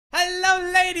Hello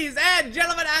ladies and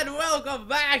gentlemen, and welcome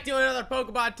back to another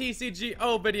Pokemon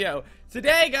TCG video.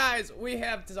 Today guys, we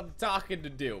have some talking to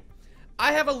do.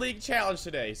 I have a league challenge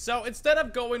today, so instead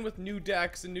of going with new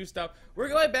decks and new stuff, we're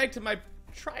going back to my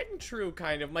tried and true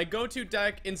my go-to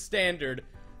deck in standard.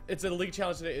 It's a league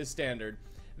challenge today is standard,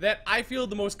 that I feel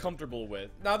the most comfortable with.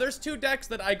 Now there's two decks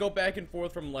that I go back and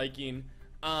forth from liking,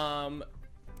 not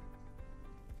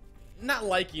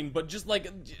liking, but just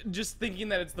thinking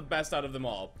that it's the best out of them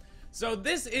all. So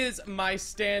this is my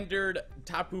standard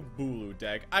Tapu Bulu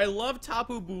deck. I love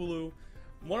Tapu Bulu.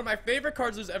 One of my favorite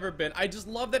cards there's ever been. I just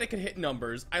love that it can hit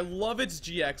numbers. I love its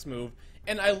GX move.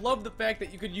 And I love the fact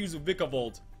that you could use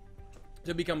Vikavolt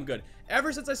to become good.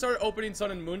 Ever since I started opening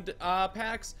Sun and Moon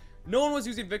packs, no one was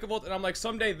using Vikavolt, and I'm like,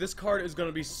 someday this card is going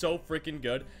to be so freaking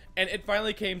good. And it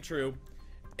finally came true.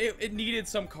 It needed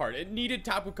some card. It needed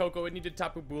Tapu Koko. It needed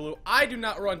Tapu Bulu. I do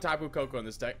not run Tapu Koko in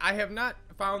this deck. I have not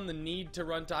found the need to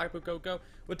run Tapu Koko.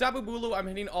 With Tapu Bulu, I'm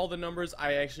hitting all the numbers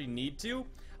I actually need to.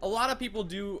 A lot of people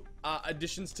do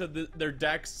additions to their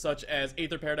decks, such as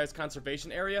Aether Paradise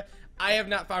Conservation Area. I have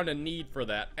not found a need for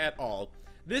that at all.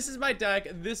 This is my deck.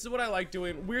 This is what I like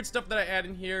doing. Weird stuff that I add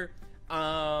in here.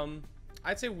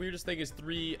 I'd say weirdest thing is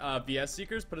 3 VS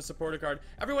Seekers. Put a supporter card.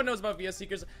 Everyone knows about VS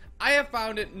Seekers. I have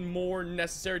found it more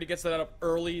necessary to get set up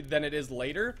early than it is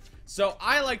later. So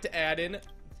I like to add in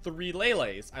 3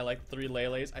 Lele's. I like 3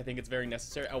 Lele's. I think it's very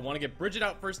necessary. I want to get Bridget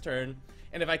out first turn.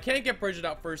 And if I can't get Bridget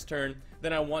out first turn,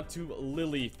 then I want to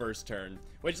Lily first turn.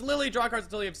 Which Lily, draw cards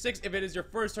until you have 6. If it is your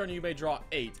first turn, you may draw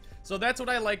 8. So that's what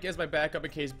I like as my backup in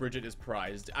case Bridget is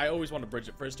prized. I always want to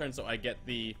Bridget first turn so I get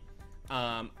the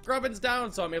Grubbin's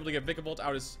down, so I'm able to get Vikavolt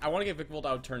out. I want to get Vikavolt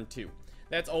out turn 2.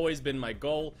 That's always been my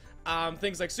goal.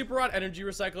 Things like Super Rod, Energy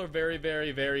Recycler,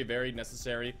 very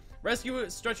necessary. Rescue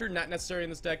Stretcher, not necessary in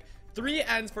this deck. 3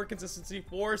 Ns for consistency,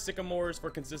 4 Sycamores for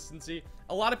consistency.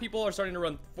 A lot of people are starting to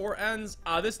run 4 Ns.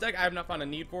 This deck, I have not found a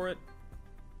need for it.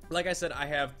 Like I said, I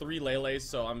have 3 Lele's,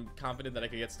 so I'm confident that I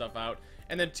can get stuff out.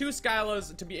 And then 2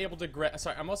 Skylas to be able to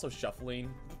sorry, I'm also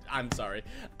shuffling. I'm sorry. 2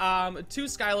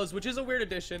 Skylas, which is a weird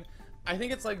addition. I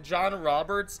think it's like John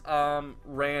Roberts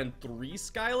ran 3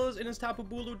 Skylas in his Tapu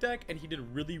Bulu deck, and he did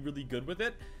really good with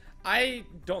it. I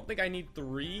don't think I need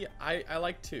 3. I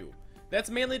like 2.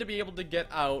 That's mainly to be able to get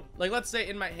out, like let's say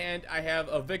in my hand I have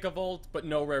a Vikavolt but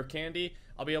no rare candy.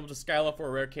 I'll be able to Skyla for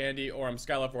a rare candy, or I'm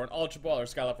Skyla for an Ultra Ball, or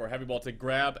Skyla for a Heavy Ball to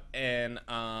grab an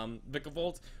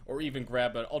Vikavolt, or even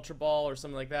grab an Ultra Ball or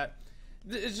something like that.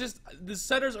 It's just the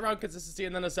centers around consistency,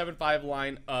 and then a 7-5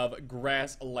 line of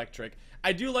Grass Electric.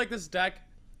 I do like this deck.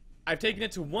 I've taken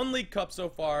it to 1 League Cup so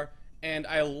far, and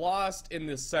I lost in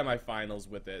the semifinals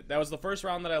with it. That was the first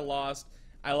round that I lost.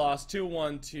 I lost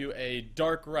 2-1 to a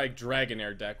Darkrai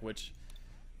Dragonair deck, which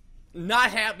not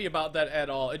happy about that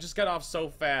at all. It just got off so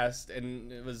fast,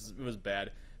 and it was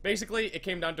bad. Basically, it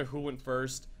came down to who went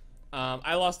first.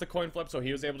 I lost the coin flip, so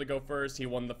he was able to go first. He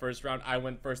won the first round. I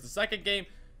went first the second game.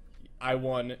 I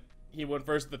won. He won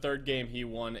first the third game. He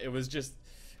won. It was just,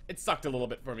 it sucked a little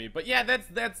bit for me. But yeah,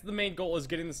 that's the main goal, is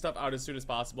getting the stuff out as soon as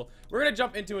possible. We're gonna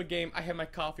jump into a game. I have my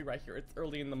coffee right here. It's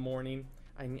early in the morning.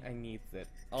 I need it.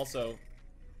 Also,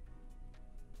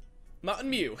 Mountain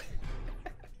Mew.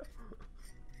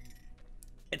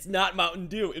 It's not Mountain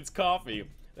Dew. It's coffee.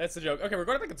 That's the joke. Okay, we're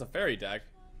going to think it's a fairy deck.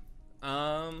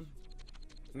 Probably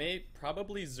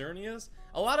Xerneas.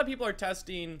 A lot of people are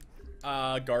testing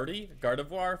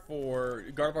Gardevoir for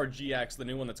Gardevoir GX, the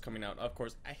new one that's coming out. Of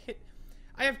course, I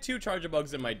have 2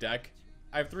 Charjabugs in my deck.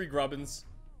 I have 3 Grubbins.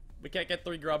 We can't get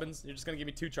 3 Grubbins. You're just gonna give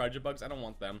me 2 Charjabugs. I don't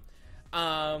want them.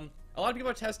 A lot of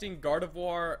people are testing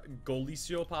Gardevoir,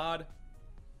 Goliciopod,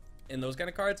 and those kind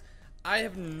of cards. I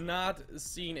have not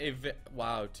seen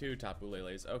wow, 2 Tapu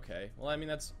Lele's. Okay, well, I mean,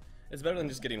 it's better than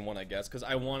just getting 1, I guess, because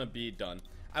I want to be done.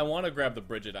 I want to grab the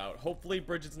Bridget out. Hopefully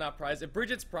Bridget's not prized. If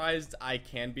Bridget's prized, I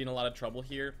can be in a lot of trouble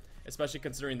here, especially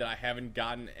considering that I haven't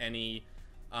gotten any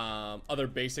other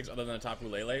basics other than a Tapu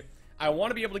Lele. I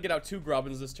want to be able to get out 2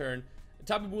 Grubbins this turn.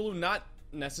 Tapu Bulu, not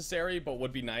necessary, but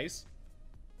would be nice.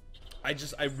 I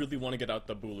really want to get out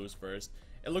the Bulus first.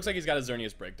 It looks like he's got a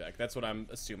Xerneas break deck. That's what I'm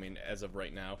assuming as of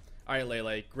right now. Alright,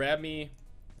 Lele,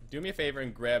 do me a favor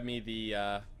and grab me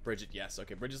the Bridget. Yes,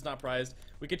 okay, Bridget's not prized.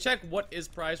 We can check what is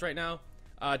prized right now.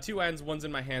 2 N's, 1's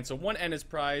in my hand, so 1 N is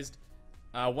prized.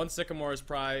 1 Sycamore is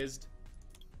prized.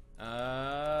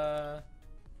 1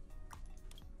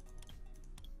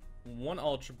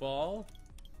 Ultra Ball.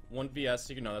 1 VS,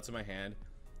 so you know that's in my hand.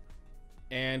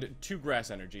 And 2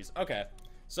 Grass Energies. Okay,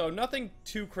 so nothing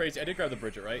too crazy. I did grab the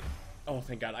Bridget, right? Oh,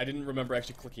 thank God. I didn't remember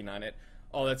actually clicking on it.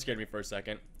 Oh, that scared me for a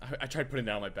second. I tried putting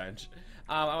that on my bench.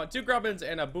 I want 2 Grubbins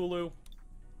and a Bulu.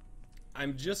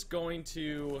 I'm just going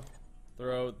to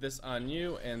throw this on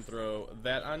you, and throw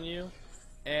that on you,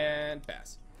 and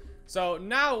pass. So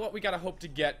now what we gotta hope to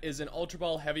get is an Ultra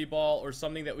Ball, Heavy Ball, or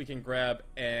something that we can grab,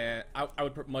 and I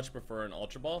would much prefer an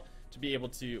Ultra Ball to be able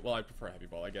to, well, I prefer Heavy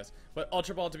Ball, I guess, but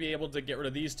Ultra Ball to be able to get rid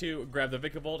of these two, grab the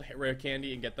Vikavolt, hit Rare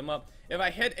Candy, and get them up. If I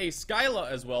hit a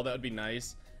Skyla as well, that would be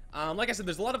nice. Like I said,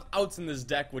 there's a lot of outs in this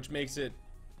deck, which makes it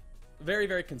very,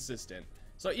 very consistent.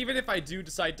 So even if I do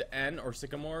decide to N or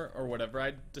Sycamore or whatever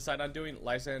I decide on doing,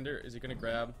 Lysander, is he gonna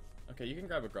grab? Okay, you can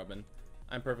grab a Grubbin.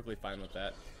 I'm perfectly fine with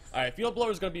that. Alright, Field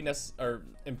Blower is going to be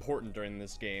important during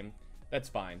this game. That's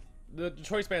fine. The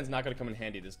Choice Band's not going to come in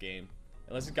handy this game.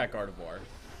 Unless he's got Gardevoir.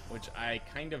 Which I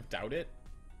kind of doubt it.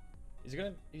 He's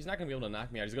not going to be able to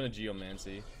knock me out. He's going to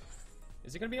Geomancy.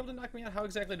 Is he going to be able to knock me out? How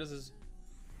exactly does his...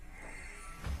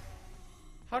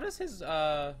 How does his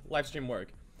live stream work?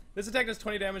 This attack does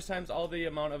 20 damage times all the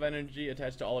amount of energy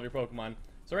attached to all of your Pokemon.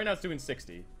 So right now it's doing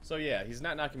 60. So yeah, he's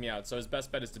not knocking me out. So his best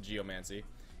bet is to Geomancy.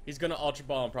 He's gonna Ultra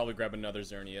Ball and probably grab another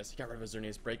Xerneas. He got rid of a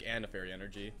Xerneas Break and a Fairy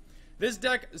Energy. This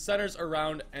deck centers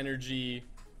around energy...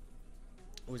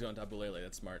 Oh, he's going Tapu Lele,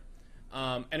 that's smart.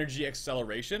 Energy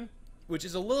Acceleration, which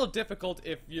is a little difficult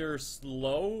if you're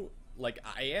slow, like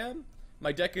I am.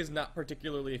 My deck is not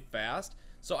particularly fast,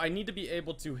 so I need to be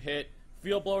able to hit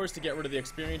Field Blowers to get rid of the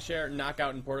experience share, knock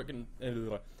out important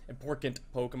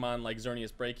Pokemon like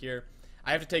Xerneas Break here.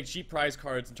 I have to take cheap prize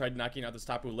cards and try knocking out this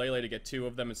Tapu Lele to get 2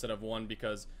 of them instead of 1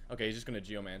 because... Okay, he's just going to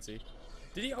Geomancy.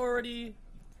 Did he already...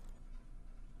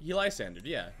 He Lysandered,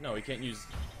 yeah. No, he can't use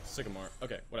Sycamore.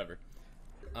 Okay, whatever.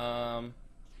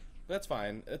 That's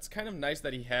fine. It's kind of nice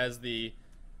that he has the...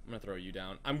 I'm going to throw you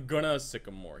down. I'm going to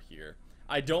Sycamore here.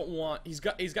 I don't want... He's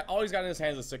got all he's got in his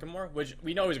hands is Sycamore, which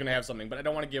we know he's going to have something, but I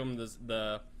don't want to give him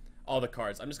all the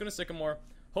cards. I'm just going to Sycamore.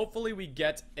 Hopefully we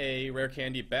get a Rare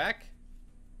Candy back.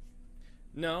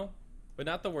 No, but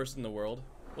not the worst in the world.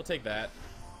 We'll take that.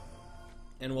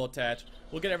 And we'll attach.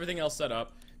 We'll get everything else set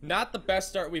up. Not the best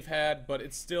start we've had, but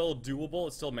it's still doable.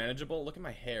 It's still manageable. Look at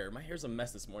my hair. My hair's a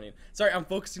mess this morning. Sorry, I'm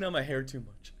focusing on my hair too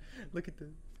much. Look at this.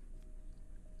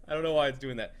 I don't know why it's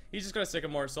doing that. He's just going to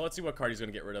Sycamore, so let's see what card he's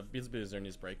going to get rid of. He's a bit of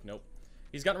Xerneas Break. Nope.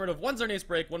 He's gotten rid of 1 Xerneas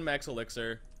Break, 1 Max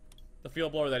Elixir. The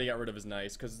Field Blower that he got rid of is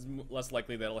nice, because it's less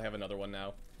likely that he'll have another one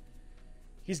now.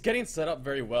 He's getting set up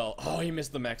very well. Oh, he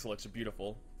missed the Max Elixir.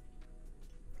 Beautiful.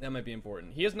 That might be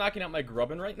important. He is knocking out my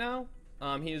Grubbin right now.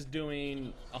 He is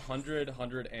doing 100,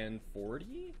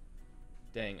 140?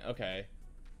 Dang, okay.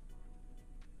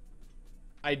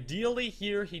 Ideally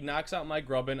here, he knocks out my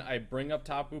Grubbin, I bring up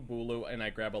Tapu Bulu, and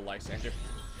I grab a Lysander.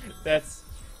 That's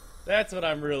what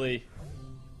I'm really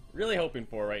hoping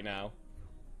for right now.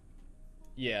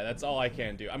 Yeah, that's all I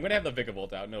can do. I'm gonna have the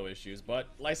Vikavolt out, no issues, but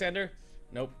Lysander?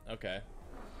 Nope, okay.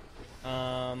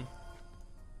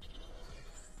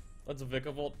 Let's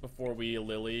Vikavolt before we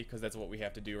Lily, because that's what we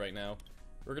have to do right now.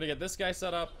 We're gonna get this guy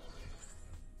set up.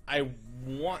 I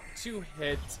want to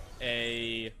hit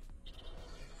a...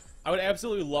 I would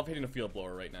absolutely love hitting a Field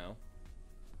Blower right now.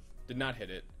 Did not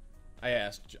hit it. I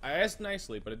asked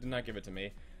nicely, but it did not give it to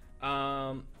me.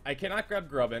 I cannot grab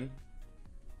Grubbin.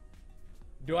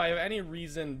 Do I have any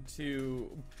reason to...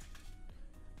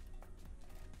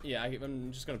 Yeah,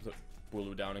 I'm just gonna put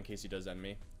Bulu down in case he does end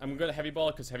me. I'm gonna Heavy Ball,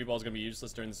 because Heavy Ball is gonna be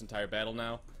useless during this entire battle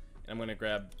now. And I'm gonna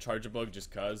grab Charge-a-Bug just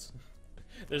cuz.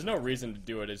 There's no reason to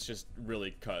do it, it's just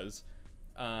really cuz.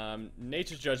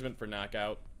 Nature's Judgment for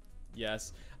knockout.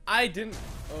 Yes. I didn't...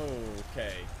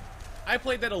 Okay. I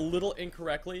played that a little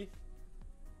incorrectly.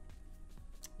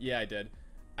 Yeah, I did.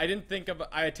 I didn't think of...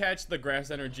 I attached the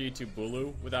Grass Energy to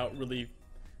Bulu without really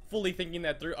fully thinking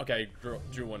that through. Okay,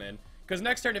 drew one in. Because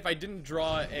next turn, if I didn't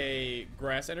draw a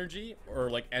Grass Energy,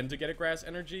 or like end to get a Grass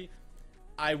Energy,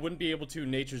 I wouldn't be able to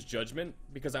Nature's Judgment,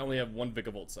 because I only have 1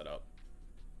 Vikavolt set up.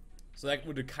 So that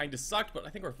would have kind of sucked, but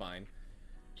I think we're fine.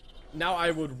 Now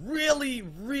I would really,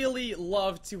 really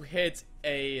love to hit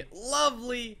a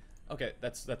lovely... Okay,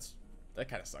 that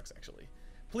kind of sucks, actually.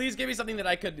 Please give me something that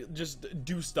I could just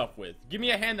do stuff with. Give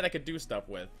me a hand that I could do stuff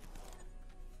with.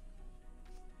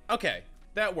 Okay,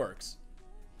 that works.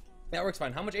 That works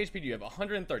fine. How much HP do you have?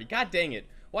 130. God dang it.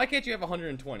 Why can't you have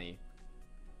 120?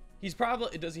 He's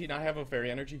probably... Does he not have a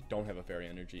Fairy Energy? Don't have a Fairy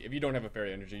Energy. If you don't have a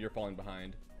Fairy Energy, you're falling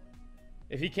behind.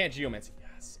 If he can't Geomancy...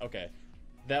 Yes. Okay.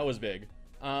 That was big.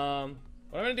 What I'm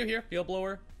going to do here, Field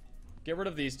Blower, get rid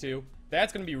of these 2.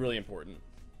 That's going to be really important.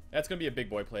 That's going to be a big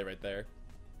boy play right there.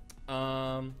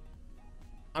 I'm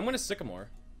going to Sycamore.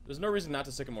 There's no reason not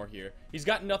to Sycamore here. He's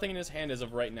got nothing in his hand as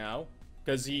of right now,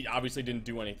 because he obviously didn't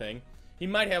do anything. He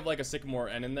might have like a Sycamore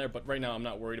N in there, but right now I'm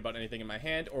not worried about anything in my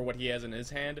hand or what he has in his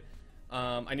hand.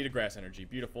 I need a Grass Energy.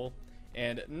 Beautiful.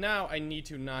 And now I need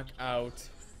to knock out...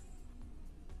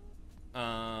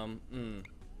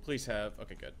 Please have.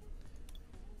 Okay, good.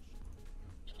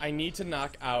 I need to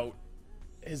knock out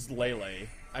his Lele.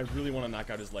 I really want to knock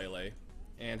out his Lele.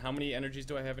 And how many energies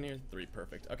do I have in here? 3.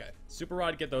 Perfect. Okay. Super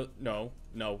Rod, get those. No.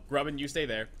 Grubbin, you stay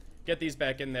there. Get these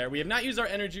back in there. We have not used our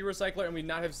energy recycler, and we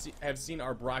not have seen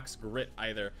our Brock's Grit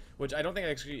either, which I don't think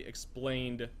I actually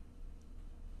explained.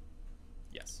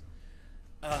 Yes.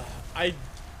 I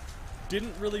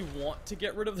didn't really want to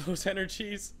get rid of those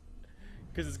energies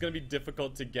because it's going to be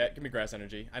difficult to get. Give me Grass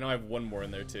Energy. I know I have one more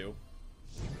in there too.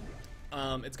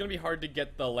 It's going to be hard to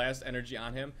get the last energy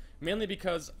on him, mainly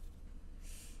because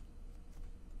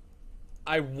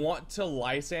I want to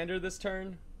Lysander this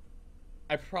turn.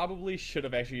 I probably should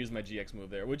have actually used my GX move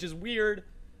there, which is weird,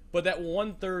 but that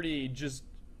 130 just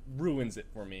ruins it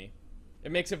for me.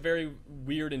 It makes it very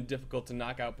weird and difficult to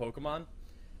knock out Pokemon.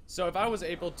 So if I was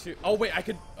able to... Oh, wait, I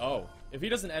could... Oh, if he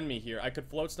doesn't end me here, I could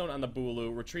Float Stone on the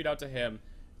Bulu, retreat out to him,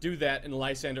 do that, and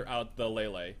Lysander out the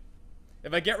Lele.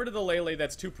 If I get rid of the Lele,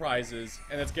 that's 2 prizes,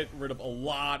 and that's getting rid of a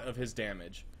lot of his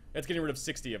damage. That's getting rid of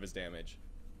 60 of his damage.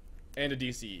 And a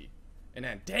DCE. And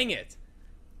then, dang it!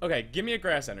 Okay, give me a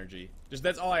Grass Energy. Just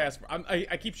that's all I ask for.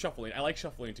 I keep shuffling. I like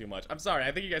shuffling too much. I'm sorry.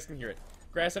 I think you guys can hear it.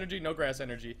 Grass Energy, no Grass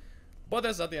Energy. But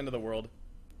that's not the end of the world.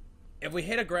 If we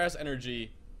hit a Grass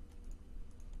Energy...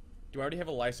 Do I already have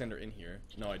a Lysander in here?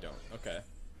 No, I don't. Okay.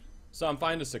 So I'm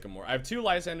fine to Sycamore. I have 2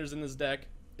 Lysanders in this deck.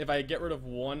 If I get rid of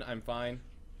 1, I'm fine.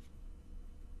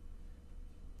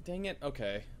 Dang it.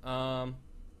 Okay. I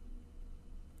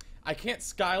can't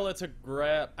Skyla to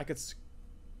grab... I could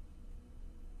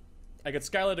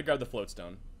Skyla to grab the Float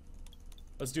Stone.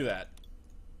 Let's do that.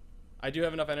 I do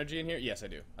have enough energy in here? Yes, I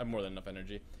do. I have more than enough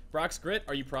energy. Brock's Grit,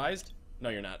 are you prized? No,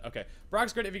 you're not. Okay.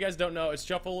 Brock's Grit, if you guys don't know, is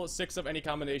shuffle 6 of any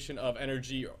combination of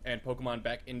energy and Pokemon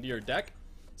back into your deck.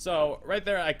 So, right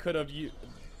there, I could have... You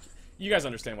guys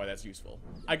understand why that's useful.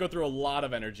 I go through a lot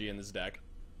of energy in this deck.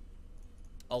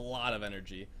 A lot of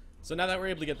energy. So now that we're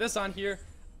able to get this on here,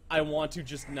 I want to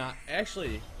just not...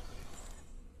 Actually...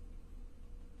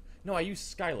 No, I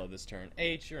used Skyla this turn.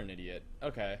 H, you're an idiot.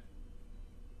 Okay.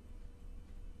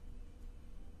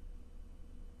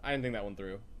 I didn't think that one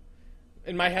through.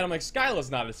 In my head, I'm like,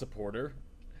 Skyla's not a supporter.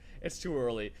 It's too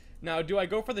early. Now, do I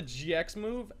go for the GX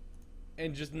move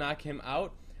and just knock him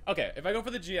out? Okay, if I go for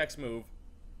the GX move...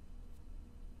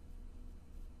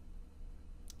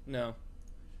 No.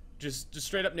 Just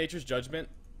straight up Nature's Judgment.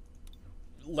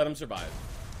 Let him survive.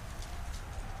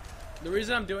 The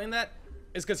reason I'm doing that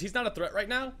is because he's not a threat right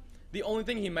now. The only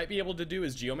thing he might be able to do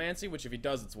is Geomancy, which if he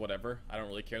does, it's whatever. I don't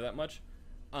really care that much.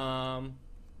 And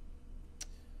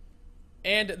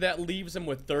that leaves him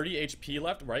with 30 HP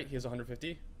left, right? He has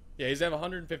 150? Yeah, he's at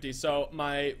 150, so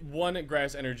my 1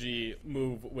 Grass Energy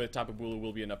move with Tapu Bulu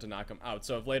will be enough to knock him out.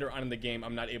 So if later on in the game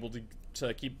I'm not able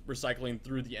to keep recycling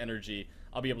through the energy,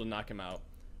 I'll be able to knock him out.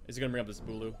 Is he going to bring up this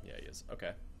Bulu? Yeah, he is.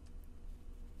 Okay.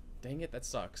 Dang it, that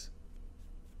sucks.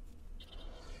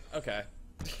 Okay.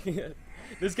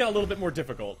 This got a little bit more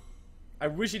difficult. I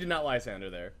wish he did not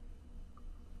Lysander there.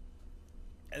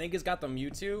 I think he's got the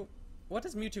Mewtwo. What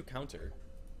does Mewtwo counter?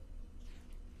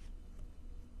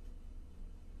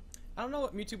 I don't know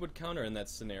what Mewtwo would counter in that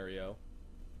scenario.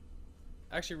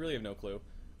 I actually really have no clue.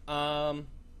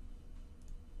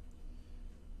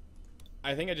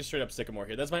 I think I just straight up Sycamore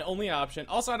here. That's my only option.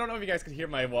 Also, I don't know if you guys could hear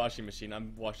my washing machine.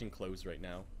 I'm washing clothes right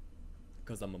now.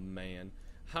 Because I'm a man.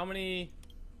 How many...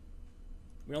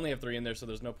 We only have 3 in there, so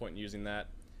there's no point in using that.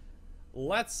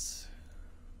 Let's...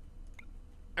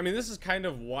 I mean, this is kind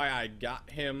of why I got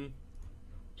him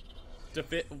to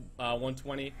fit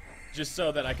 120. Just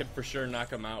so that I could for sure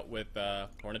knock him out with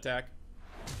Horn Attack.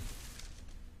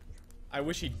 I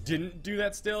wish he didn't do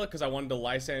that still, because I wanted to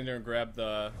Lysander and grab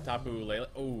the Tapu Lele.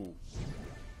 Ooh.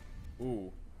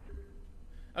 Ooh.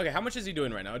 Okay, how much is he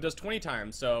doing right now? It does 20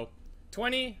 times, so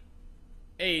 20,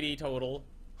 80 total,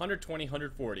 120,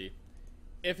 140.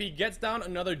 If he gets down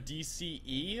another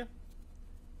DCE,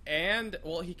 and,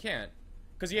 well, he can't.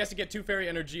 Because he has to get 2 Fairy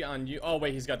Energy on you. Oh,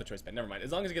 wait, he's got the Choice Band. Never mind.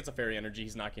 As long as he gets a Fairy Energy,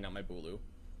 he's knocking out my Bulu.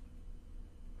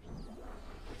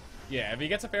 Yeah, if he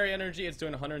gets a Fairy Energy, it's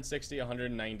doing 160,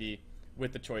 190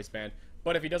 with the Choice Band.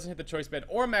 But if he doesn't hit the Choice Band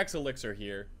or Max Elixir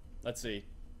here, let's see.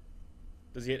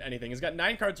 Does he hit anything? He's got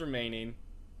 9 cards remaining.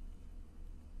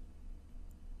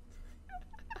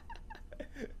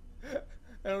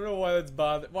 I don't know why that's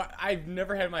bothered. Why I've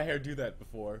never had my hair do that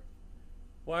before.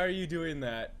 Why are you doing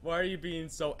that? Why are you being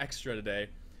so extra today?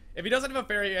 If he doesn't have a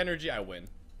Fairy Energy, I win.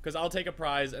 Because I'll take a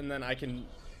prize and then I can...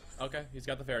 Okay, he's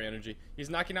got the Fairy Energy. He's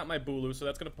knocking out my Bulu, so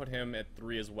that's going to put him at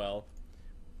 3 as well.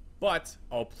 But...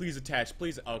 Oh, please attach.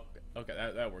 Please... Oh, okay,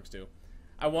 that works too.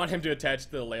 I want him to attach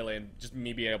to the Lele and just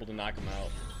me be able to knock him out.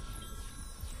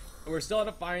 We're still in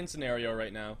a fine scenario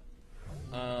right now.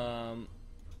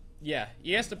 Yeah,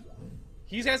 he has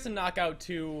to knock out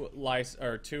two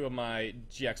of my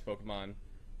GX Pokemon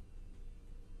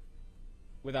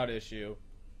without issue.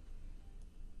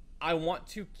 I want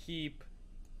to keep...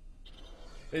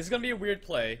 This is gonna be a weird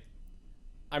play.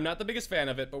 I'm not the biggest fan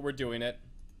of it, but we're doing it.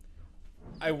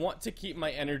 I want to keep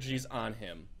my energies on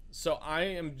him. So I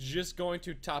am just going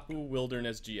to Tapu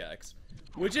Wilderness GX.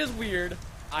 Which is weird,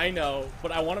 I know,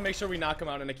 but I want to make sure we knock him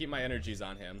out and I keep my energies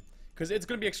on him. Because it's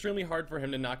going to be extremely hard for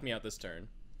him to knock me out this turn.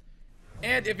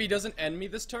 And if he doesn't end me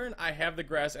this turn, I have the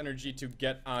grass energy to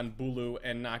get on Bulu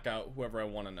and knock out whoever I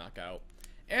want to knock out.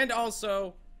 And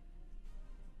also,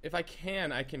 if I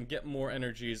can get more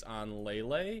energies on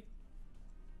Lele.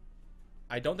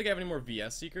 I don't think I have any more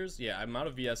VS Seekers. Yeah, I'm out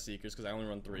of VS Seekers because I only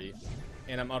run 3.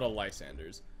 And I'm out of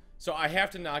Lysanders. So I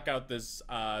have to knock out this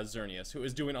Xerneas, who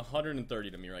is doing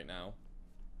 130 to me right now.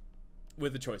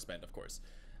 With the choice band, of course.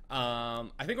 I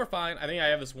think we're fine. I think I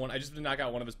have this one. I just have to knock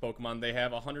out one of his Pokemon. They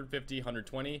have 150,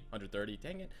 120, 130.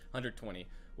 Dang it. 120.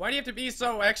 Why do you have to be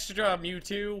so extra,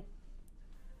 Mewtwo?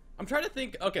 I'm trying to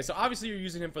think. Okay, so obviously you're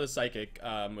using him for the Psychic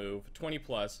move. 20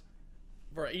 plus.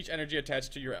 For each energy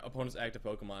attached to your opponent's active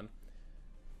Pokemon.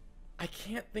 I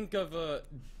can't think of a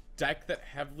deck that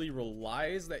heavily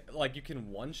relies that, like, you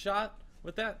can one-shot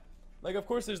with that. Like, of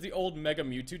course, there's the old Mega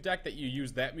Mewtwo deck that you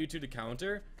use that Mewtwo to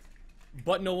counter,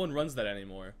 but no one runs that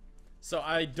anymore. So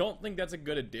I don't think that's a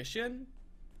good addition.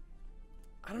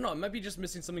 I don't know, it might be just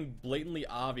missing something blatantly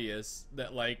obvious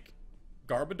that, like,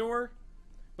 Garbodor?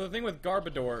 But the thing with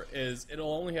Garbodor is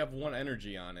it'll only have one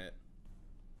energy on it.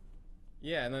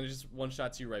 Yeah, and then it just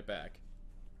one-shots you right back.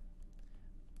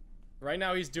 Right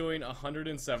now he's doing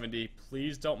 170.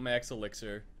 Please don't max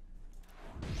Elixir.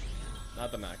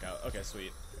 Not the knockout. Okay,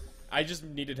 sweet. I just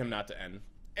needed him not to end.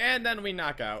 And then we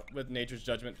knock out with Nature's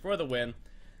Judgment for the win.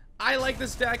 I like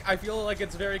this deck. I feel like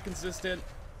it's very consistent.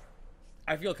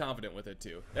 I feel confident with it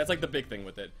too. That's like the big thing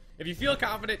with it. If you feel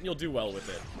confident, you'll do well with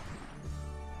it.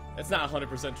 It's not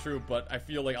 100% true, but I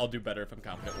feel like I'll do better if I'm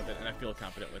confident with it, and I feel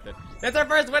confident with it. That's our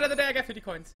first win of the day. I got 50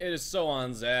 coins. It is so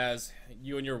on, Zaz.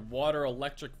 You and your water,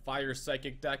 electric, fire,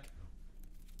 psychic deck.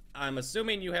 I'm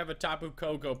assuming you have a Tapu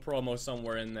Koko promo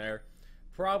somewhere in there.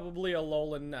 Probably a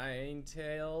Alola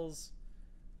Ninetales.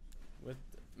 With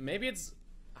maybe it's...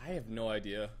 I have no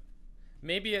idea.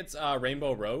 Maybe it's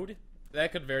Rainbow Road.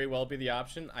 That could very well be the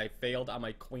option. I failed on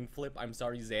my coin flip. I'm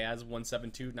sorry, Zaz.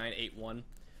 172981.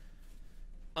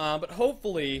 But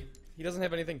hopefully, he doesn't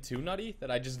have anything too nutty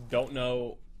that I just don't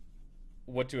know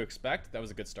what to expect. That was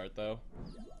a good start, though.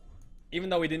 Even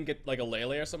though we didn't get, like, a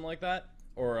Lele or something like that,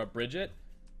 or a Bridget,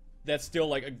 that's still,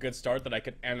 like, a good start that I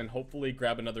could end and hopefully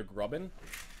grab another Grubbin.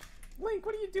 Link,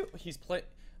 what do you do? He's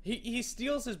he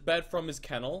steals his bed from his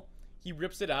kennel, he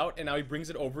rips it out, and now he brings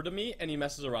it over to me, and he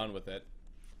messes around with it.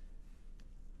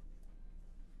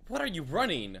 What are you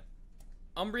running?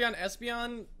 Umbreon,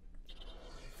 Espeon?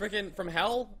 Freaking from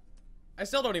hell? I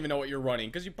still don't even know what you're running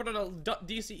because you put a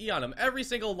DCE on him. Every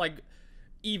single like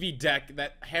EV deck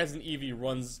that has an EV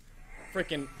runs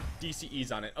freaking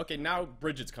DCEs on it. Okay, now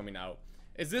Bridget's coming out.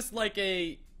 Is this like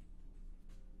a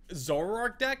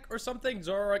Zoroark deck or something?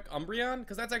 Zoroark Umbreon?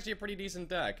 Because that's actually a pretty decent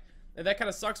deck. And that kind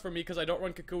of sucks for me because I don't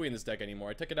run Kukui in this deck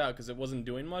anymore. I took it out because it wasn't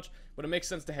doing much, but it makes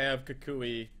sense to have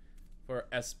Kukui for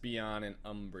Espeon and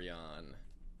Umbreon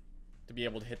to be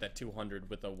able to hit that 200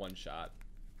 with a one-shot.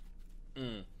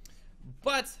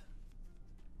 But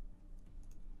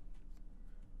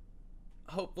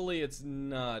hopefully it's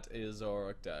not a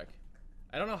Zoroark deck.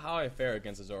 I don't know how I fare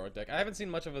against a Zoroark deck. I haven't seen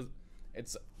much of a...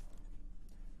 It's...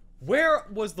 Where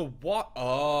was the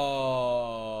Oh.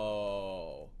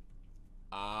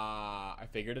 I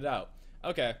figured it out.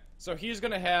 Okay, so he's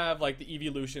gonna have like the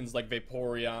evolutions like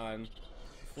Vaporeon,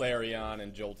 Flareon,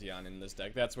 and Jolteon in this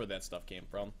deck. That's where that stuff came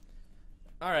from.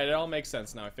 Alright, it all makes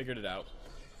sense now. I figured it out.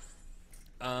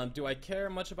 Do I care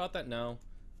much about that? No.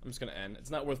 I'm just gonna end. It's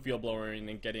not worth field blowing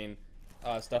and getting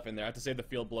stuff in there. I have to save the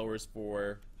field blowers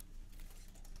for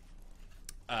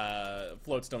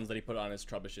float stones that he put on his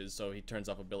Trubbishes, so he turns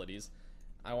off abilities.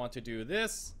 I want to do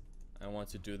this. I want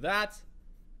to do that.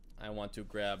 I want to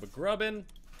grab a Grubbin.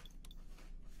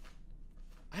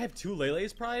 I have 2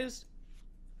 Lele's prized?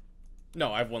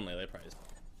 No, I have 1 Lele prized.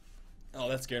 Oh,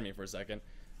 that scared me for a second.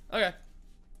 Okay.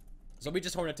 So we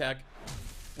just Horn Attack.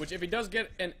 Which, if he does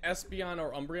get an Espeon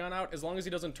or Umbreon out, as long as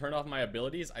he doesn't turn off my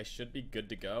abilities, I should be good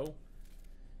to go.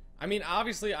 I mean,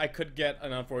 obviously, I could get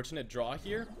an unfortunate draw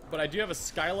here, but I do have a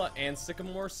Skyla and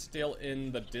Sycamore still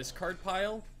in the discard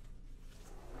pile.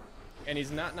 And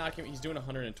he's not knocking... He's doing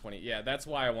 120. Yeah, that's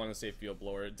why I want to save Field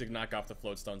Blower, to knock off the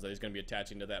float stones that he's going to be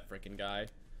attaching to that freaking guy.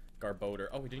 Garbodor.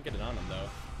 Oh, we didn't get it on him, though.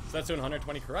 So that's doing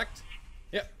 120, correct?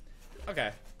 Yep.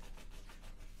 Okay.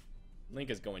 Link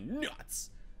is going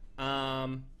nuts. I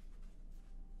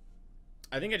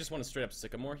think I just want to straight up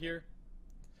Sycamore here.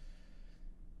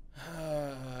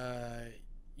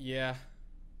 Yeah.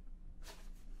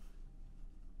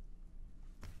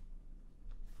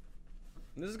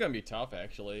 This is gonna be tough,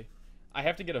 actually. I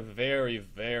have to get a very,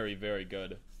 very, very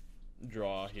good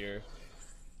draw here.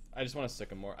 I just want a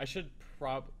Sycamore. I should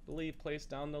probably place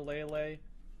down the Lele.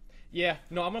 Yeah,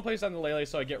 no, I'm gonna place down the Lele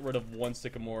so I get rid of one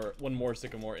more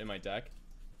Sycamore in my deck.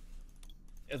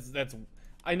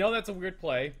 I know that's a weird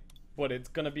play, but it's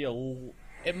gonna be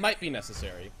it might be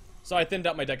necessary. So I thinned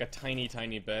out my deck a tiny,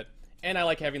 tiny bit. And I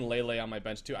like having Lele on my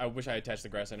bench, too. I wish I attached the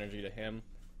Grass Energy to him.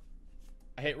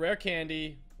 I hate Rare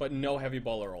Candy, but no Heavy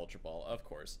Ball or Ultra Ball, of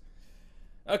course.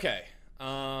 Okay.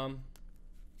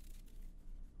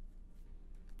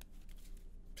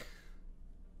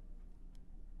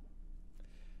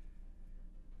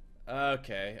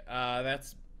 Okay.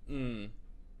 That's...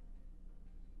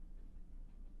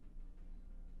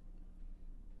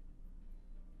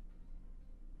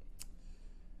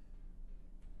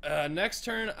 Next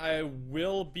turn, I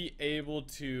will be able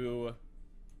to...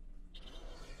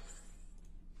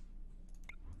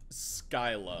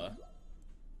 Skyla.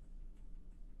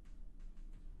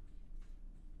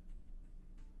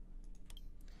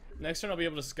 Next turn, I'll be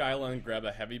able to Skyla and grab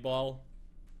a Heavy Ball.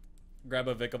 Grab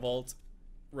a Vikavolt.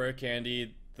 Rare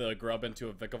Candy the Grub into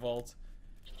a Vikavolt.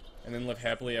 And then live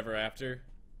happily ever after.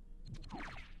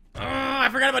 I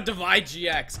forgot about Divide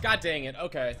GX. God dang it.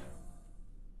 Okay.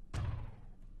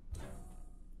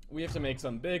 We have to make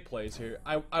some big plays here.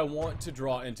 I want to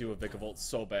draw into a Vikavolt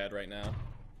so bad right now.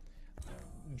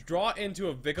 Draw into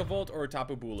a Vikavolt or a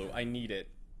Tapu Bulu. I need it.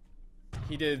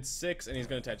 He did 6, and he's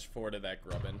going to attach 4 to that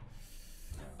Grubbin.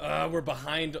 We're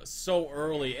behind so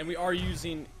early, and we are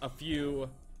using a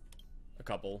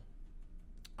couple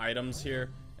items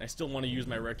here. And I still want to use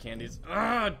my Rare Candies.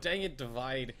 Dang it,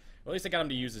 Divide. Well, at least I got him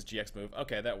to use his GX move.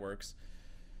 Okay, that works.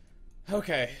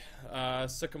 Okay,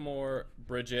 Sycamore,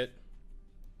 Bridget.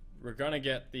 We're gonna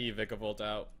get the Vikavolt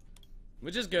out,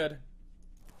 which is good.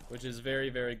 Which is very,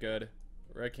 very good.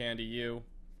 Rare Candy, you.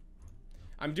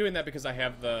 I'm doing that because I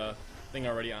have the thing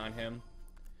already on him.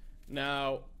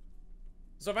 Now,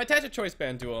 so if I attach a Choice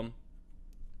Band to him,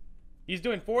 he's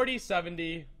doing 40,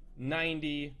 70,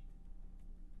 90,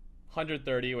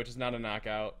 130, which is not a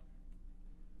knockout.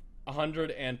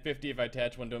 150 if I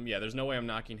attach one to him. Yeah, there's no way I'm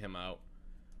knocking him out.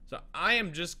 So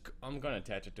I'm gonna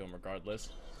attach it to him regardless.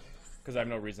 Because I have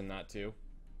no reason not to.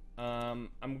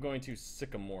 I'm going to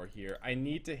Sycamore here. I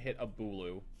need to hit a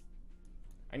Bulu.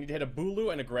 I need to hit a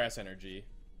Bulu and a Grass Energy.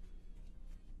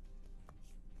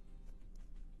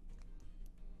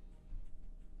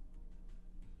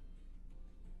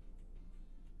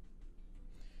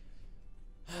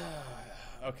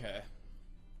 Okay.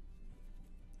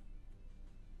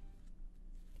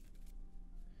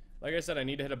 Like I said, I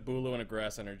need to hit a Bulu and a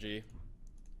Grass Energy.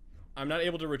 I'm not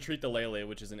able to retreat the Lele,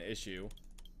 which is an issue.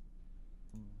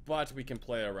 But we can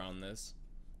play around this.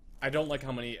 I don't like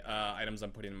how many items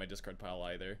I'm putting in my discard pile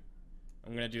either.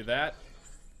 I'm going to do that.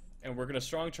 And we're going to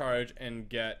Strong Charge and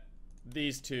get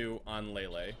these two on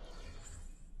Lele.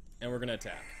 And we're going to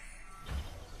attack.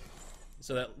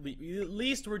 So that at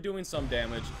least we're doing some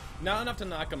damage. Not enough to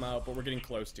knock him out, but we're getting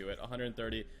close to it.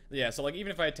 130. Yeah, so like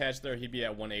even if I attach there, he'd be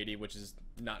at 180, which is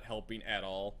not helping at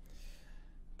all.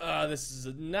 This is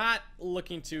not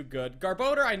looking too good.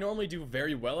 Garbodor I normally do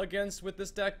very well against with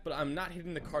this deck, but I'm not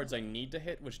hitting the cards I need to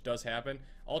hit, which does happen.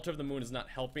 Altar of the Moon is not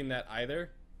helping that either.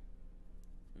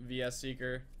 VS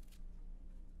Seeker.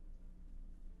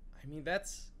 I mean,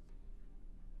 that's...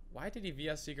 Why did he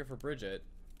VS Seeker for Bridget?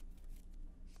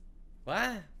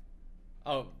 What?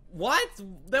 Oh, what?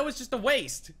 That was just a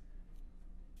waste.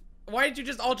 Why did you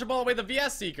just Ultra Ball away the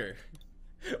VS Seeker?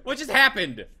 What just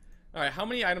happened? Alright, how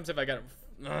many items have I got?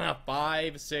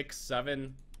 5, 6,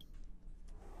 7.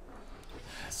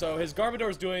 So his Garbodor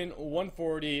is doing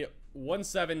 140,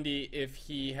 170 if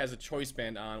he has a Choice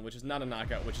Band on, which is not a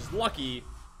knockout, which is lucky.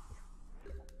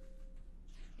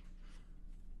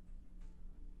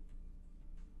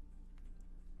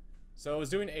 So it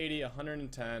was doing 80,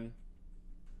 110.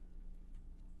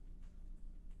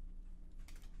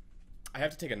 I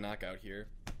have to take a knockout here.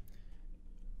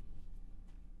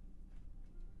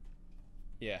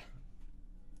 Yeah.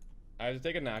 I have to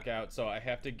take a knockout, so I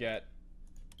have to get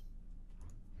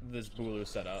this Bulu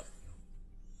set up.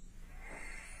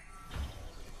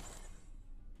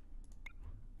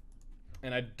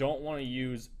 And I don't want to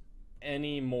use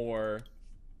any more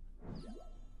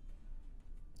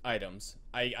items.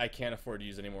 I can't afford to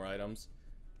use any more items.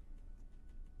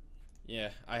 Yeah,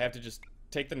 I have to just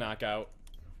take the knockout.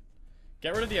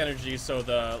 Get rid of the energy so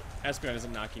the Espeon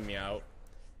isn't knocking me out.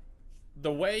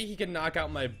 The way he can knock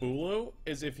out my Bulu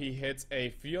is if he hits a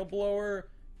Field Blower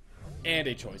and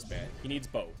a Choice Band. He needs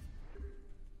both.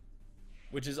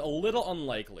 Which is a little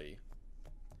unlikely.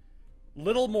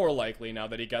 Little more likely now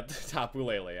that he got the Tapu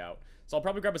Lele out. So I'll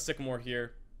probably grab a Sycamore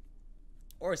here.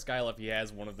 Or a Skyla if he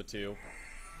has one of the two.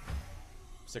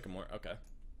 Sycamore, okay.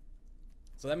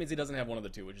 So that means he doesn't have one of the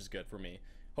two, which is good for me.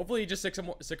 Hopefully he just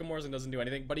Sycamores and doesn't do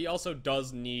anything. But he also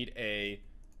does need a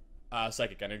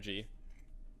Psychic Energy.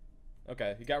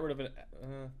 Okay, he got rid of it.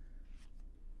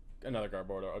 Another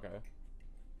Garbodor, okay.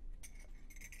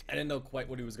 I didn't know quite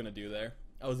what he was going to do there.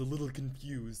 I was a little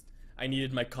confused. I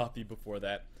needed my coffee before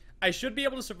that. I should be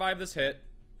able to survive this hit,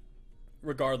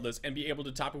 regardless, and be able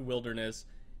to Tapu Wilderness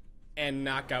and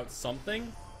knock out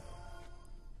something.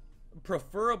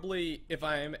 Preferably, if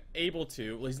I'm able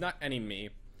to. Well, he's not ending me.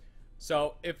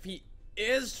 So, if he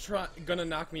is gonna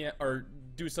knock me out, or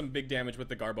do some big damage with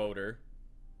the Garbodor,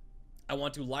 I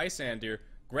want to Lysander,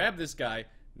 grab this guy,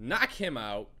 knock him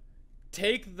out,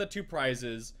 take the 2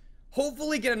 prizes,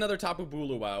 hopefully get another Tapu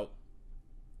Bulu out.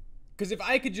 Because if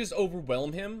I could just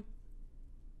overwhelm him...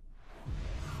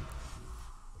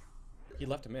 He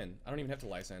left him in. I don't even have to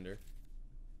Lysander.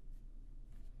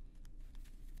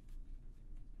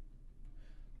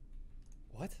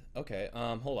 What? Okay,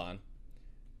 hold on.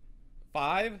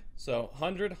 5, so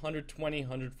 100, 120,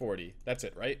 140. That's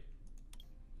it, right?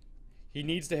 He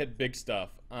needs to hit big stuff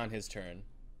on his turn.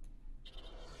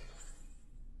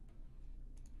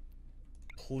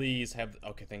 Please have...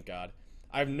 Okay, thank God.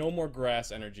 I have no more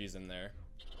grass energies in there.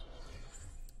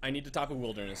 I need to Tapu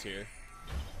Wilderness here.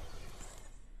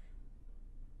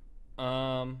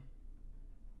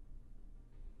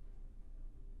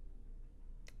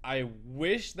 I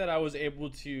wish that I was able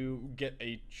to get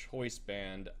a Choice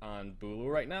Band on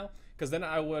Bulu right now, because then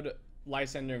I would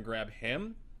Lysander and grab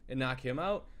him and knock him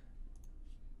out.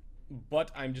 But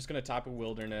I'm just gonna Tapu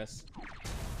Wilderness.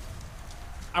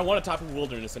 I want to Tapu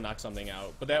Wilderness and knock something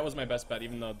out, but that was my best bet,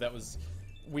 even though that was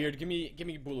weird. Give me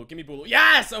Bulu, give me Bulu.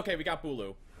 Yes! Okay, we got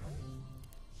Bulu.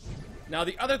 Now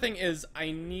the other thing is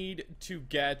I need to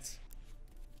get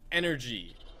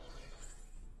energy.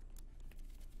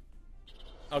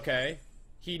 Okay.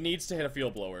 He needs to hit a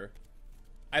Field Blower.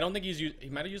 I don't think he's used... He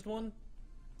might have used one?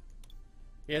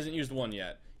 He hasn't used one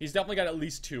yet. He's definitely got at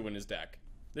least 2 in his deck.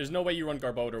 There's no way you run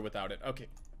Garbodor without it. Okay.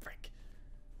 Frick.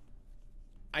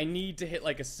 I need to hit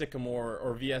like a Sycamore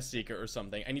or VS Seeker or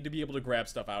something. I need to be able to grab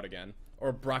stuff out again.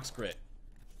 Or Brock's Grit.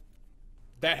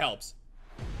 That helps.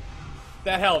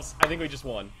 That helps. I think we just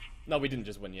won. No, we didn't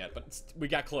just win yet, but we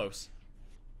got close.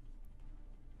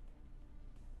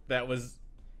 That was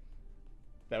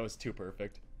too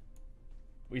perfect.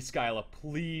 We Skyla,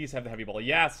 please have the Heavy Ball.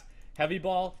 Yes! Heavy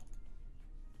Ball.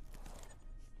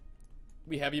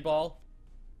 We Heavy Ball.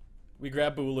 We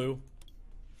grab Bulu.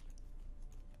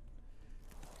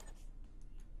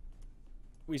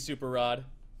 We Super Rod.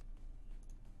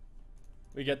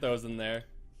 We get those in there.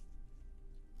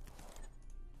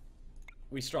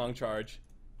 We Strong Charge.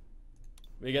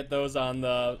 We get those on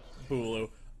the Bulu.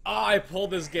 Oh, I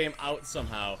pulled this game out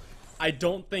somehow. I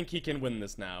don't think he can win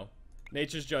this now.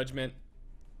 Nature's Judgment.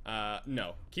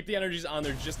 No. Keep the energies on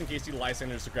there just in case he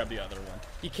Lysanders to grab the other one.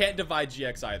 He can't divide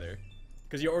GX either,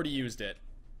 because you already used it.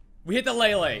 We hit the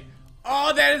Lele.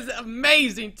 Oh, that is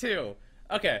amazing, too.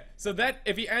 Okay, so that,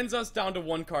 if he ends us down to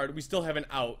 1 card, we still have an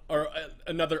out, or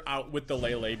another out with the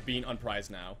Lele being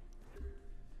unprized now.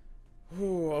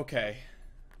 Ooh, okay.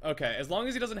 Okay, as long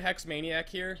as he doesn't Hex Maniac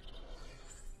here.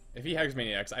 If he Hex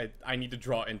Maniacs, I need to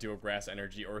draw into a Grass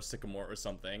Energy or a Sycamore or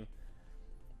something.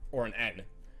 Or an N.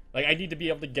 Like, I need to be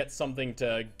able to get something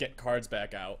to get cards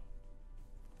back out.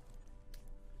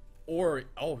 Or,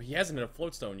 oh, he hasn't hit a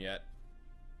Floatstone yet.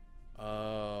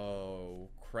 Oh,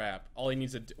 crap. All he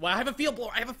needs to do... Well, I have a Field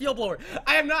Blower! I have a Field Blower!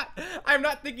 I am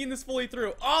not thinking this fully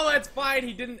through. Oh, that's fine!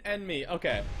 He didn't end me.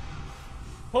 Okay.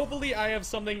 Hopefully I have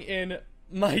something in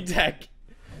my deck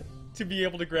to be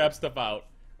able to grab stuff out.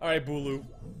 Alright, Bulu.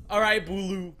 Alright,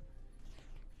 Bulu.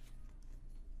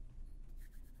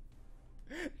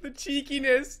 The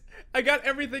cheekiness. I got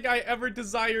everything I ever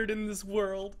desired in this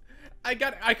world. I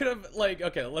could have, like,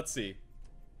 okay, let's see.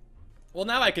 Well,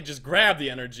 now I could just grab the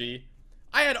energy.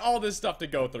 I had all this stuff to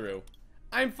go through.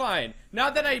 I'm fine. Now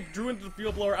that I drew into the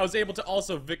Field Blower, I was able to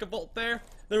also Vikavolt there.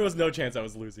 There was no chance I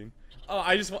was losing. Oh,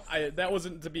 that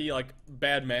wasn't to be, like,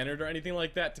 bad-mannered or anything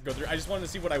like that to go through. I just wanted to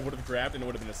see what I would have grabbed, and it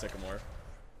would have been a Sycamore.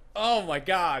 Oh my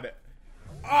god.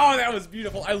 Oh, that was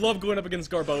beautiful. I love going up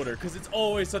against Garbodor, because it's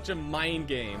always such a mind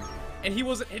game. And he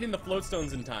wasn't hitting the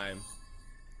Floatstones in time.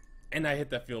 And I hit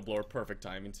that field blower. Perfect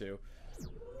timing, too.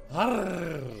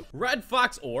 Red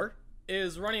Fox Ore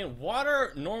is running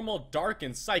Water, Normal, Dark,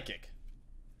 and Psychic.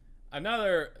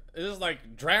 Another, this is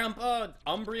like Drampa,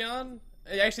 Umbreon?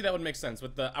 Actually, that would make sense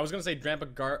with the, I was gonna say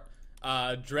Drampa,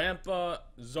 Drampa,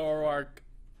 Zoroark,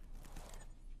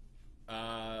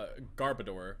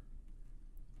 Garbodor.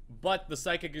 But the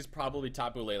Psychic is probably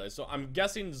Tapu Lele, so I'm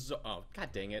guessing oh, god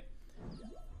dang it.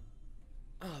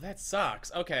 Oh, that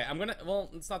sucks. Okay, I'm gonna, well,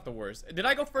 it's not the worst. Did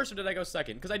I go first or did I go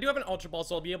second? Because I do have an Ultra Ball,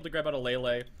 so I'll be able to grab out a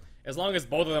Lele. As long as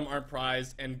both of them aren't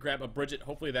prized, and grab a Bridget,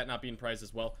 hopefully that not being prized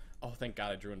as well. Oh, thank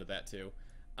god I drew into that too.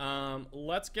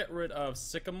 Let's get rid of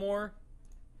Sycamore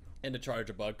and the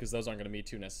Charger Bug, because those aren't going to be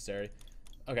too necessary.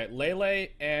 Okay, Lele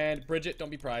and Bridget,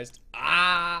 don't be prized.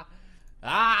 I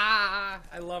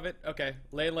love it. Okay,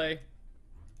 Lele.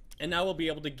 And now we'll be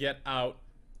able to get out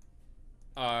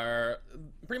our,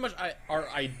 pretty much our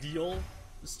ideal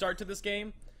start to this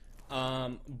game.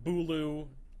 Bulu,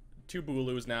 2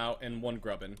 Bulus now, and 1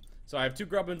 Grubbin. So I have 2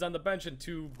 Grubbins on the bench and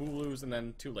 2 Bulus and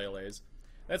then 2 Leles.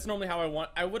 That's normally how I want.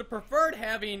 I would have preferred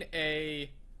having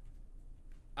a,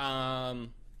 I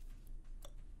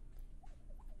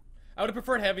would have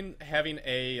preferred having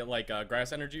a, like,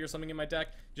 Grass Energy or something in my deck,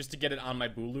 just to get it on my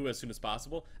Bulu as soon as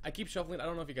possible. I keep shuffling. I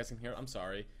don't know if you guys can hear it. I'm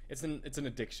sorry. It's an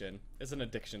addiction. It's an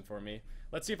addiction for me.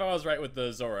 Let's see if I was right with the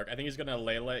Zoroark. I think he's gonna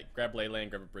grab Lele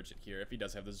and grab a Bridget here, if he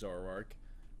does have the Zoroark.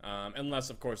 Unless,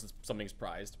 of course, something's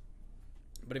prized.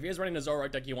 But if he is running a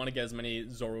Zoroark deck, you want to get as many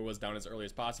Zoruas down as early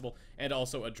as possible. And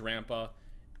also a Drampa.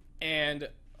 And,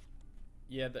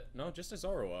 yeah, no, just a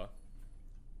Zorua.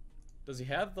 Does he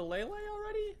have the Lele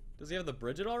already? Does he have the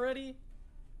Bridget already?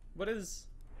 What is...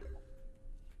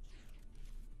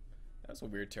 That's a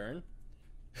weird turn.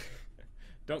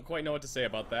 Don't quite know what to say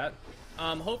about that.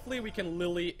 Hopefully we can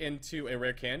Lily into a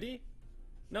rare candy.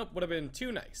 Nope, would have been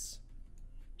too nice.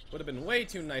 Would have been way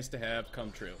too nice to have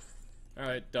come true.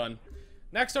 Alright, done.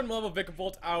 Next turn we'll have a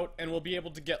Vikavolt out, and we'll be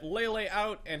able to get Lele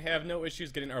out and have no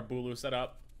issues getting our Bulu set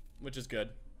up, which is good.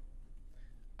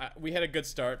 We had a good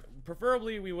start.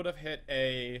 Preferably we would have hit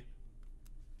a...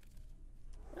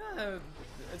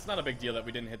 it's not a big deal that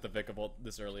we didn't hit the Vikavolt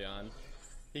this early on.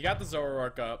 He got the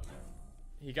Zoroark up.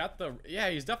 He got the... Yeah,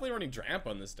 he's definitely running Drampa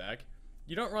on this deck.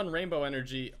 You don't run Rainbow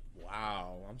Energy.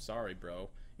 Wow, I'm sorry, bro.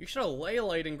 You should have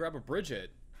Lele and grab a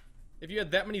Bridget. If you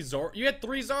had that many you had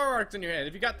 3 Zoroarks in your hand.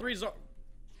 If you got 3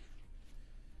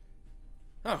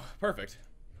 Oh, perfect.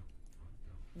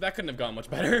 That couldn't have gone much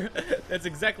better. That's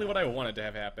exactly what I wanted to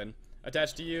have happen.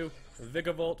 Attach to you,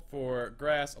 Vikavolt for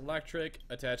Grass Electric.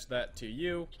 Attach that to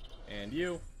you, and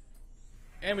you.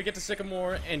 And we get to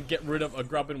Sycamore and get rid of a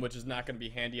Grubbin, which is not going to be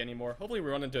handy anymore. Hopefully we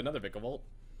run into another Vikavolt.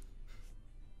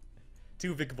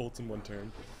 2 Vikavolts in 1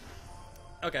 turn.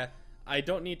 Okay, I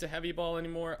don't need to Heavy Ball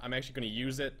anymore. I'm actually going to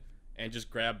use it and just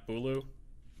grab Bulu.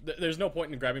 There's no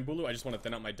point in grabbing Bulu. I just want to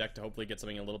thin out my deck to hopefully get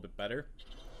something a little bit better.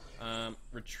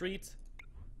 Retreat.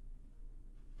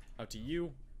 Out to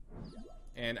you.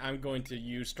 And I'm going to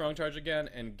use Strong Charge again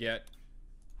and get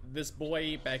this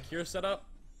boy back here set up.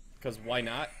 Because why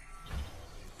not?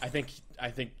 I think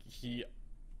he...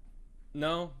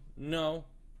 No.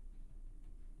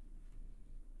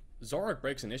 Zoroark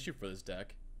breaks an issue for this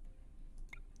deck.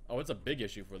 Oh, it's a big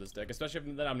issue for this deck. Especially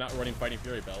if I'm not running Fighting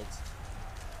Fury belts.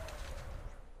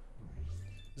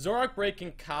 Zoroark break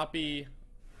can copy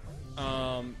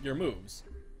your moves.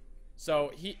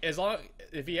 So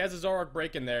if he has a Zoroark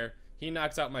break in there, he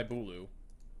knocks out my Bulu.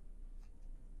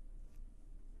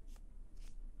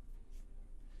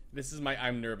 This is my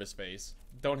I'm nervous face.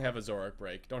 Don't have a Zoroark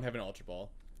break. Don't have an Ultra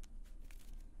Ball.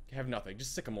 Have nothing.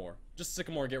 Just Sycamore. Just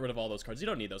Sycamore, get rid of all those cards. You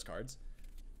don't need those cards.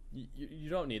 You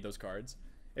don't need those cards.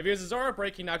 If he has a Zoroark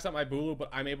break, he knocks out my Bulu, but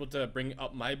I'm able to bring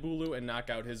up my Bulu and knock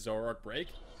out his Zoroark break.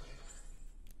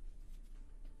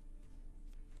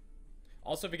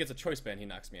 Also, if he gets a Choice Band, he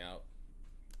knocks me out.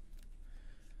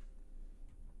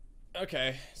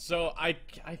 Okay, so I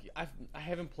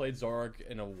haven't played Zoroark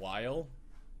in a while,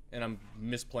 and I'm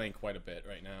misplaying quite a bit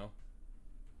right now.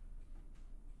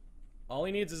 All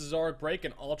he needs is a Zoroark break,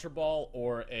 an Ultra Ball,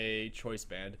 or a Choice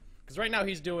Band. Because right now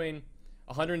he's doing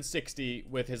 160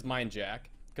 with his Mind Jack,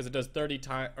 because it does 30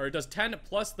 times, or it does 10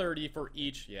 plus 30 for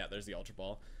each. Yeah, there's the Ultra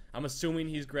Ball. I'm assuming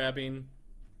he's grabbing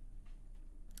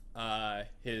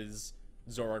his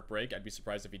Zoroark break. I'd be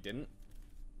surprised if he didn't.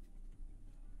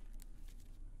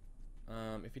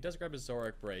 If he does grab his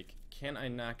Zoroark break, can I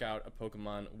knock out a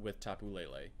Pokemon with Tapu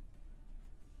Lele?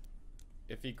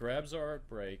 If he grabs Zoroark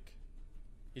break,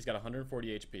 he's got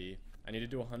 140 HP. I need to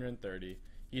do 130.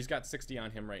 He's got 60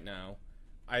 on him right now.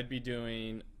 I'd be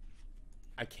doing...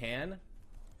 I can,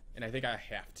 and I think I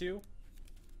have to.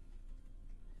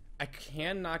 I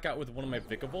can knock out with one of my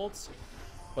Vicavolts,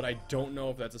 but I don't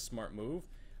know if that's a smart move.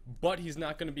 But he's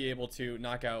not going to be able to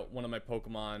knock out one of my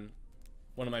Pokemon,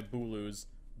 one of my Boolus,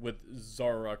 with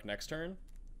Zoroark next turn.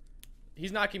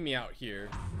 He's knocking me out here.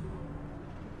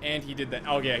 And he did that.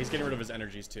 Oh, yeah, he's getting rid of his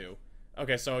energies, too.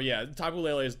 Okay, so, yeah, Tapu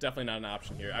Lele is definitely not an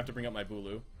option here. I have to bring up my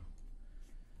Boolu.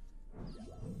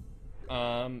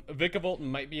 Vikavolt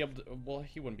might be able to... Well,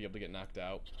 he wouldn't be able to get knocked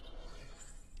out.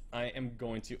 I am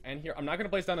going to end here. I'm not going to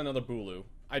place down another Boolu.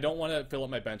 I don't want to fill up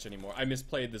my bench anymore. I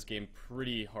misplayed this game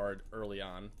pretty hard early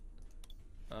on.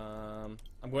 I'm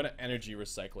going to Energy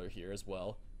Recycler here as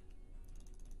well.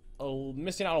 Oh,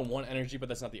 missing out on one energy, but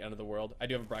that's not the end of the world. I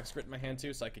do have a Brock Script in my hand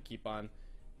too, so I could keep on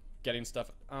getting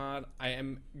stuff on. I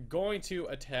am going to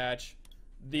attach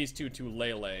these two to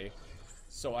Lele,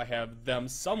 so I have them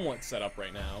somewhat set up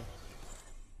right now.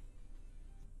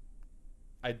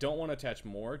 I don't want to attach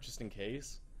more, just in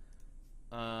case.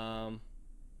 I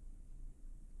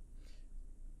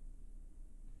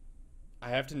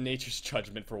have to Nature's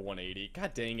Judgment for 180.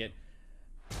 God dang it.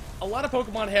 A lot of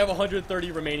Pokemon have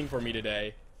 130 remaining for me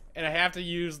today. And I have to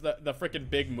use the frickin'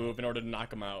 big move in order to knock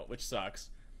them out, which sucks.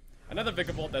 Another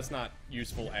Vikavolt, that's not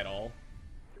useful at all.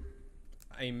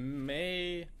 I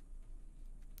may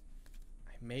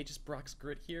just Brock's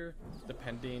Grit here,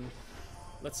 depending.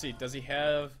 Let's see, does he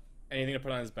have anything to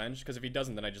put on his bench? Because if he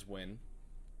doesn't, then I just win.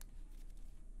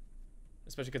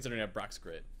 Especially considering I have Brock's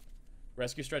Grit.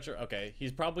 Rescue Stretcher, okay.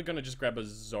 He's probably going to just grab a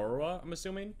Zorua, I'm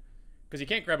assuming. Because he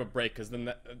can't grab a Break, because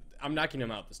then I'm knocking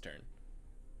him out this turn.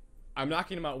 I'm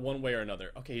knocking him out one way or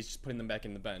another. Okay, he's just putting them back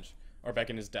in the bench. Or back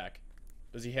in his deck.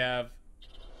 Does he have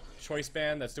Choice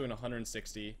Band? That's doing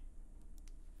 160.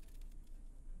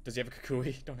 Does he have a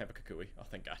Kukui? Don't have a Kukui. Oh,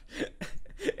 thank God.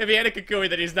 If he had a Kukui,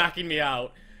 then he's knocking me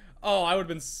out. Oh, I would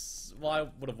have been... Well, I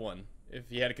would have won if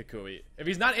he had a Kukui. If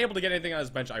he's not able to get anything on his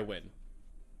bench, I win.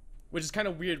 Which is kind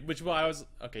of weird. Which, well, I was...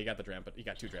 Okay, he got the Drampa. He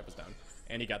got 2 Drampas down.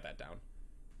 And he got that down.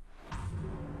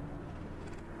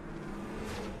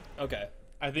 Okay.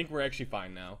 I think we're actually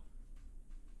fine now.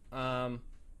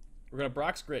 We're gonna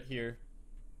Brock's Grit here.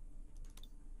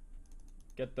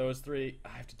 Get those 3. I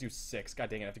have to do 6. God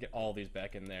dang it, I have to get all these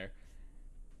back in there.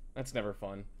 That's never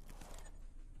fun.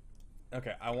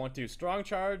 Okay, I want to Strong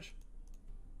Charge.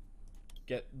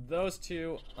 Get those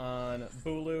 2 on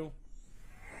Boolu.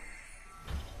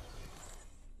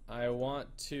 I want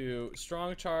to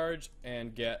Strong Charge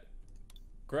and get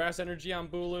Grass Energy on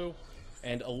Boolu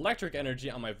and Electric Energy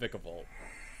on my Vikavolt.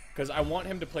 Because I want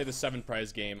him to play the 7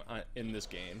 prize game in this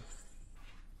game.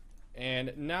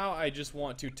 And now I just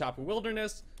want to Tapu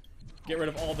Wilderness, get rid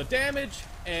of all the damage,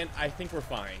 and I think we're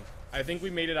fine. I think we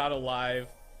made it out alive.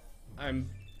 I'm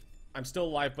still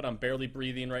alive, but I'm barely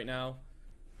breathing right now.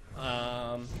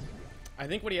 I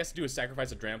think what he has to do is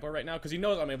sacrifice a Drampa right now, because he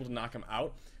knows I'm able to knock him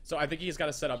out. So I think he's got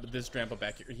to set up this Drampa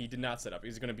back here. He did not set up.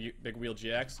 He's going to be Big Wheel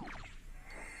GX.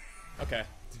 Okay.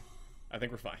 I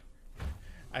think we're fine.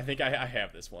 I think I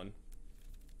have this one.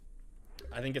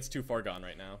 I think it's too far gone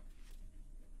right now.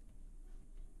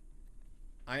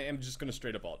 I am just going to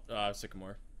straight up alt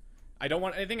Sycamore. I don't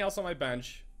want anything else on my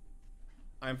bench.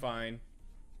 I'm fine.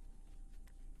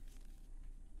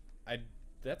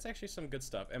 That's actually some good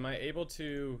stuff. Am I able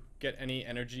to get any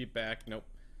energy back? Nope.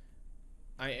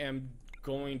 I am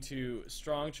going to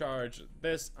Strong Charge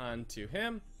this onto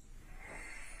him.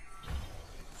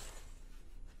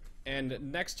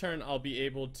 And next turn, I'll be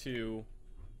able to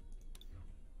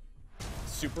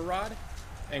Super Rod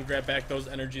and grab back those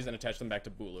energies and attach them back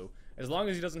to Boolu. As long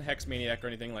as he doesn't Hex Maniac or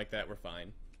anything like that, we're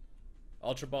fine.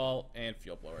 Ultra Ball and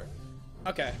Field Blower.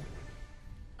 Okay.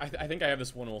 I think I have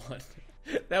this 1-1.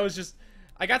 That was just...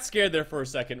 I got scared there for a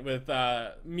second with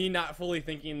me not fully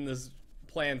thinking this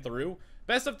plan through.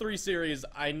 Best of 3 series,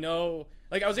 I know...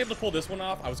 Like, I was able to pull this one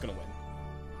off, I was going to win.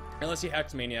 Unless he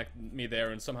Hex Maniac me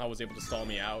there and somehow was able to stall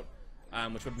me out.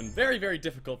 Which would have been very, very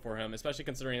difficult for him, especially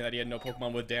considering that he had no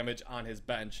Pokemon with damage on his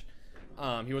bench.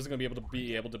 He wasn't going to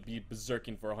be able to be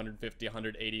berserking for 150,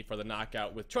 180 for the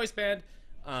knockout with Choice Band.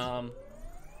 But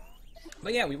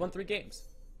yeah, we won 3 games.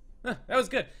 Huh, that was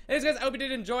good. Anyways, guys, I hope you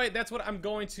did enjoy it. That's what I'm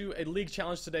going to a league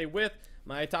challenge today with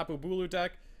my Tapu Bulu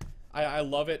deck. I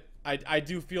love it. I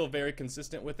do feel very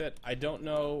consistent with it. I don't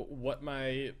know what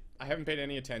my... I haven't paid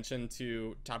any attention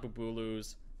to Tapu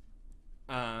Bulu's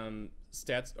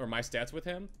stats, or my stats with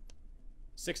him.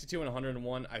 62 and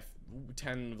 101.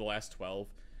 10 of the last 12.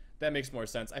 That makes more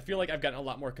sense. I feel like I've gotten a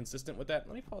lot more consistent with that.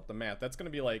 Let me pull out the math. That's going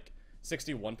to be like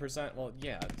 61%. Well,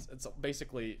 yeah, it's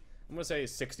basically... I'm going to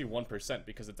say 61%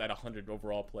 because it's at 100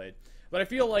 overall played. But I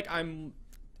feel like I'm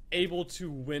able to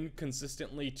win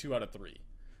consistently 2 out of 3.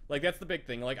 Like, that's the big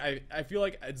thing. Like, I feel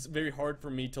like it's very hard for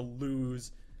me to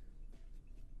lose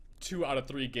 2 out of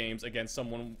 3 games against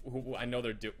someone who I know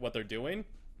what they're doing.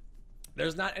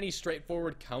 There's not any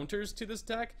straightforward counters to this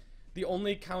deck. The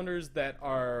only counters that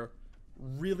are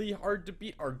really hard to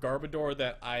beat are Garbodor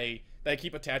that I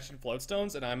keep attached in float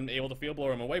stones, and I'm able to field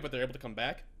blower them away, but they're able to come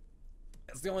back.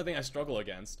 That's the only thing I struggle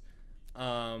against.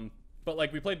 But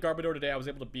like, we played Garbodor today, I was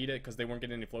able to beat it because they weren't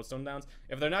getting any float stone downs.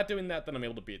 If they're not doing that, then I'm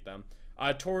able to beat them.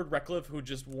 Toward Reckliffe, who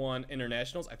just won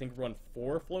Internationals, I think run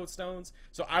 4 float stones,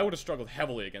 so I would have struggled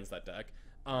heavily against that deck.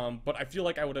 But I feel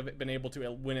like I would have been able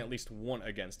to win at least 1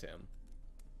 against him.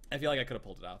 I feel like I could have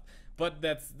pulled it off. But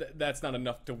that's not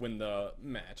enough to win the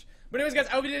match. But anyways, guys,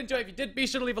 I hope you did enjoy. If you did, be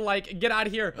sure to leave a like. Get out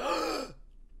of here.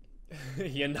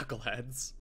 You knuckleheads.